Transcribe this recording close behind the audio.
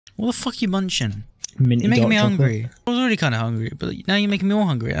What the fuck are you munching? Minty You're making me chocolate. hungry. I was already kind of hungry, but now you're making me more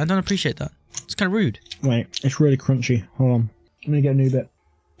hungry. I don't appreciate that. It's kind of rude. Wait, it's really crunchy. Hold on. I'm gonna get a new bit.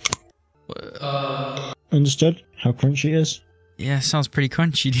 Understood how crunchy it is? Yeah, sounds pretty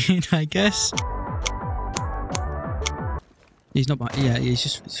crunchy, dude, I guess. He's not behind. Yeah,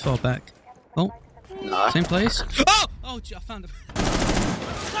 he's far back. Oh, No. same place. Oh! Oh, gee, I found him.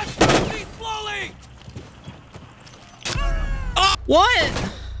 Oh,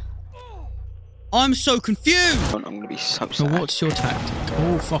 what? I'm so confused. I'm gonna be so So sad. what's your tactic?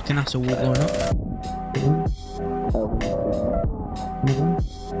 Oh, fucking that's a wall blowing up.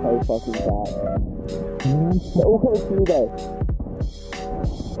 So fucking bad.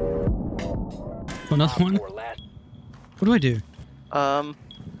 Another one? What do I do?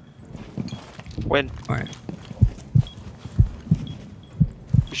 Win. Alright.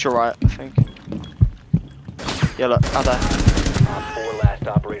 It's alright, I think. Yeah, look, out there. 4 last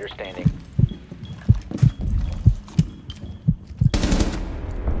operator standing.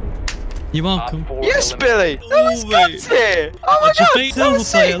 You're welcome. Yes, Billy! That was mate. God tier! Oh my That's your god! big That was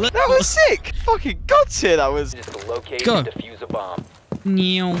silver player, sick! let's That was sick! Fucking God tier, that was. Just to locate Go. and defuse a bomb.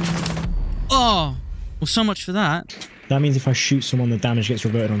 Meow. Oh! Well, so much for that. That means if I shoot someone, the damage gets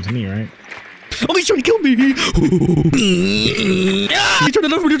reverted onto me, right? Oh, he's trying to kill me! He's trying to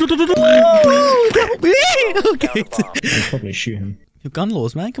help me! Okay. I'll probably shoot him. Your gun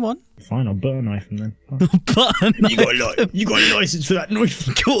laws, man, come on. Fine, I'll butter knife him then. Button. You got a license for that knife.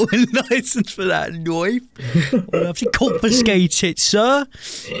 Got a license for that knife. We'll have to confiscate it, sir.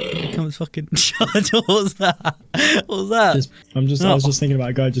 Come and fucking charge. What was that? What was that? I was just thinking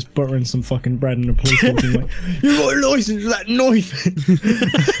about a guy just buttering some fucking bread in a police walking like, you got a license for that knife.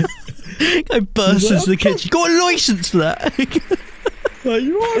 Guy bursts into the kitchen. Got a license for that. Like,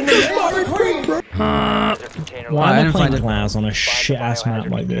 you are Why am I playing Glass on a shit ass map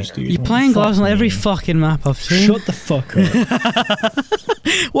like this, dude? You're playing Glass on every fucking map I've seen. Shut the fuck up.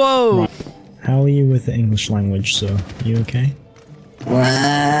 Whoa. Right. How are you with the English language, sir? You okay?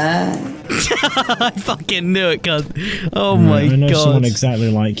 I fucking knew it, cuz. Oh my god. I know someone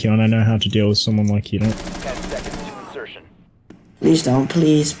exactly like you, and I know how to deal with someone like you. Don't. 10 seconds to insertion. Please don't,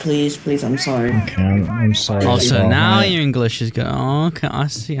 please, I'm sorry. Okay, I'm sorry. Oh, so Well, now I- your English is good. Oh, okay, I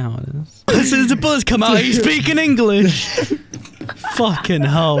see how it is. As soon as the bullets come out, he's speaking English. Fucking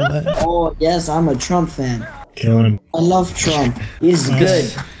hell, man. Oh, yes, I'm a Trump fan. Killing him. I love Trump. He's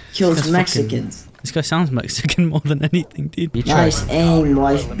good. Kills That's Mexicans. This guy sounds Mexican more than anything, dude. You Nice aim,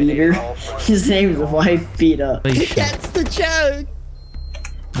 wife beater. His name's Wife Beater. That's the joke.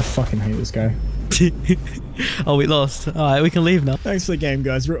 I fucking hate this guy. Oh, we lost. Alright, we can leave now. Thanks for the game,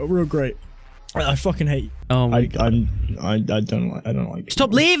 guys. Real great. I fucking hate. Oh my god. I don't like. It.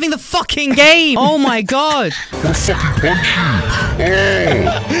 Stop leaving the fucking game! Oh my god!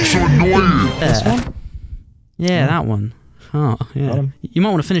 This one? Yeah, that one. Oh, yeah. Got him. You might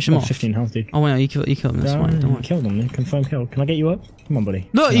want to finish him off. 15 health, dude. Oh, wait, no, you killed him. That's fine. Don't worry. Killed him. Confirmed kill. Can I get you up? Come on, buddy.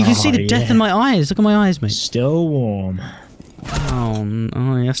 Look, you can see the death in my eyes. Look at my eyes, mate. Still warm.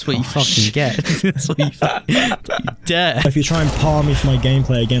 Oh, that's what you fucking get. That's what you dare. If you try and par me for my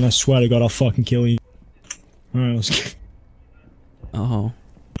gameplay again, I swear to God, I'll fucking kill you. Alright, let's go. Oh.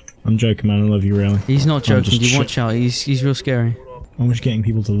 I'm joking, man. I love you, really. He's not joking. just You watch out. He's real scary. I'm just getting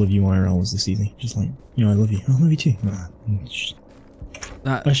people to love you IRL is this easy. Just like, you know, I love you. I love you too.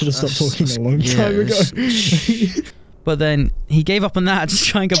 Nah, I should have stopped talking a long time ago. But then he gave up on that to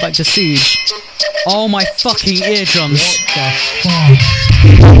try and go back to Siege. Oh my fucking eardrums! What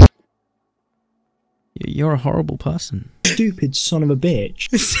the fuck? You're a horrible person. Stupid son of a bitch.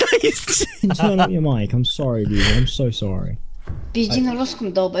 Turn up your mic. I'm sorry, dude. I'm so sorry.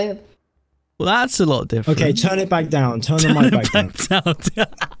 Well, that's a lot different. Okay, turn it back down. Turn the mic back down.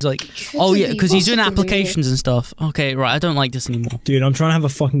 It's like, oh yeah, because he's doing applications and stuff. Okay, right, I don't like this anymore. Dude, I'm trying to have a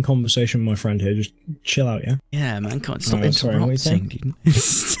fucking conversation with my friend here. Just chill out, yeah? Yeah, man, can't stop Oh, sorry, what are you saying? interrupting, dude.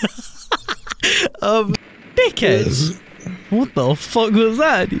 Dickheads. What the fuck was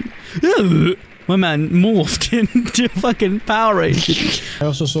that, dude? My man morphed into a fucking Power Ranger. I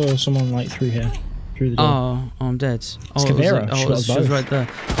also saw someone like through here. Through the door. Oh, I'm dead. Oh, Caveira. she was right there.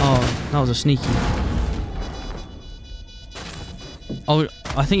 Oh, that was a sneaky. Oh,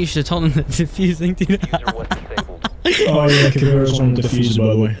 I think you should have told him that defusing, dude. Diffuser was disabled. Oh yeah, Caveira's on the diffuser,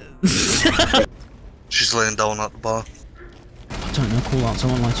 by the way. She's laying down at the bar. I don't know, call out, so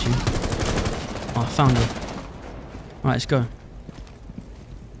I won't lie to you. Oh, I found her. Right, let's go.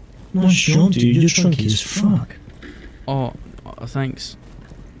 Nice shot, dude. You're chunky as fuck. Oh, thanks.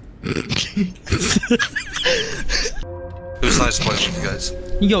 It was nice playing with you guys.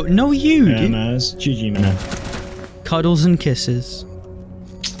 Yo, no you, Yeah, dude. man. It's GG, man. Cuddles and kisses.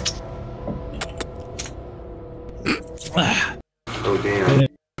 Oh damn.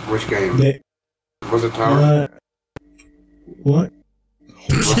 Which game? Was it Tower? What?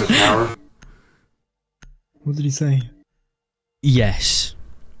 Was it Tower? What did he say? Yes.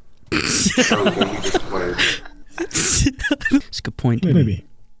 Oh, then you just played. That's a good point. Maybe.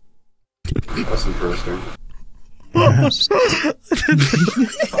 That's interesting. Perhaps.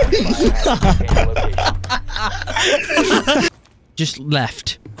 Just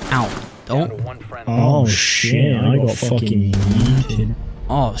left. Out. Down to Oh. one friendly. Oh shit, I got fucking yeeted.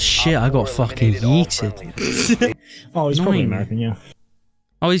 Oh shit, I got fucking yeeted. Oh, he's probably Annoying. American, yeah.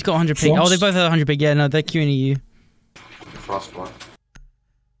 Oh, he's got 100 ping. Oh, they both have 100 ping. Yeah, no, they're queuing at you. Frostbite.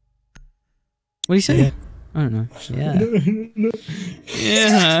 What do you say? Yeah. I don't know. Yeah. No.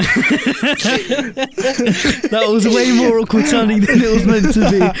 Yeah. That was way more awkward sounding than it was meant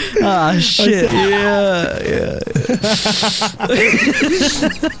to be. Ah, shit. Yeah.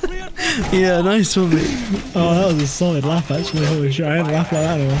 Yeah, nice one, mate. Oh, that was a solid laugh, actually. Holy shit, I hadn't laughed like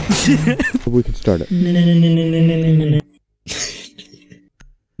that in a while. We can start it.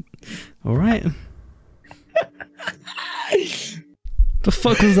 Alright. The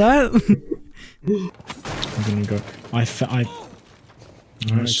fuck was that? I'm gonna go. Alright,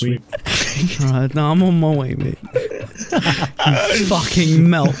 sweet. Right, no, I'm on my way, mate. You fucking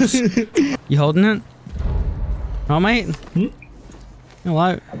melt. You holding it? Oh, mate?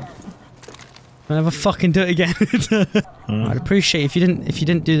 Hello. Don't ever fucking do it again. I'd appreciate if you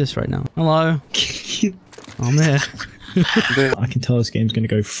didn't do this right now. Hello. I'm here. I can tell this game's gonna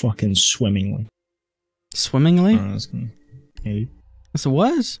go fucking swimmingly. Swimmingly? That's gonna... Maybe. That's a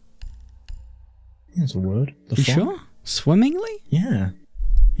word? Yeah, that's a word. The You fuck? sure? Swimmingly? Yeah.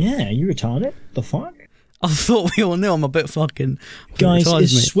 Yeah, you retarded? The fuck? I thought we all knew I'm a bit fucking... Guys, retarded,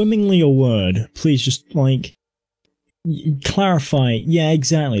 is mate. swimmingly a word? Please just, like... clarify. Yeah,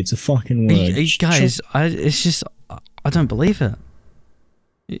 exactly, it's a fucking word. Guys, it's just... I don't believe it.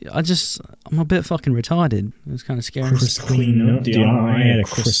 I'm a bit fucking retarded. It was kind of scary. Crisp clean nut. Dude, I had a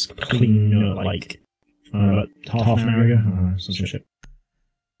crisp clean nut, like... half an hour ago? Such a shit.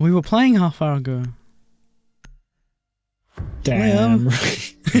 We were playing half hour ago. Damn.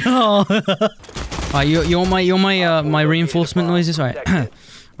 Oh. Alright, you want my reinforcement noises? Right.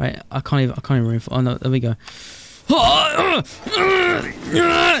 Right, I can't even reinforce. Oh no, there we go.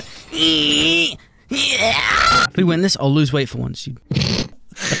 If we win this, I'll lose weight for once.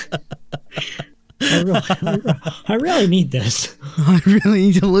 I really need this. I really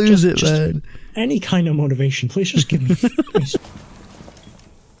need to lose it, man. Any kind of motivation, please just give me. Please.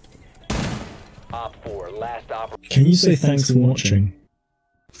 Op 4, last operator. Can you say thanks for watching?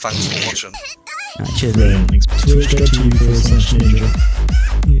 Thanks for watching. Alright, cheers. Brilliant. Thanks. Twitch.tv/ninja.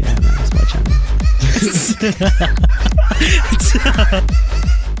 Yeah, man, that's my channel.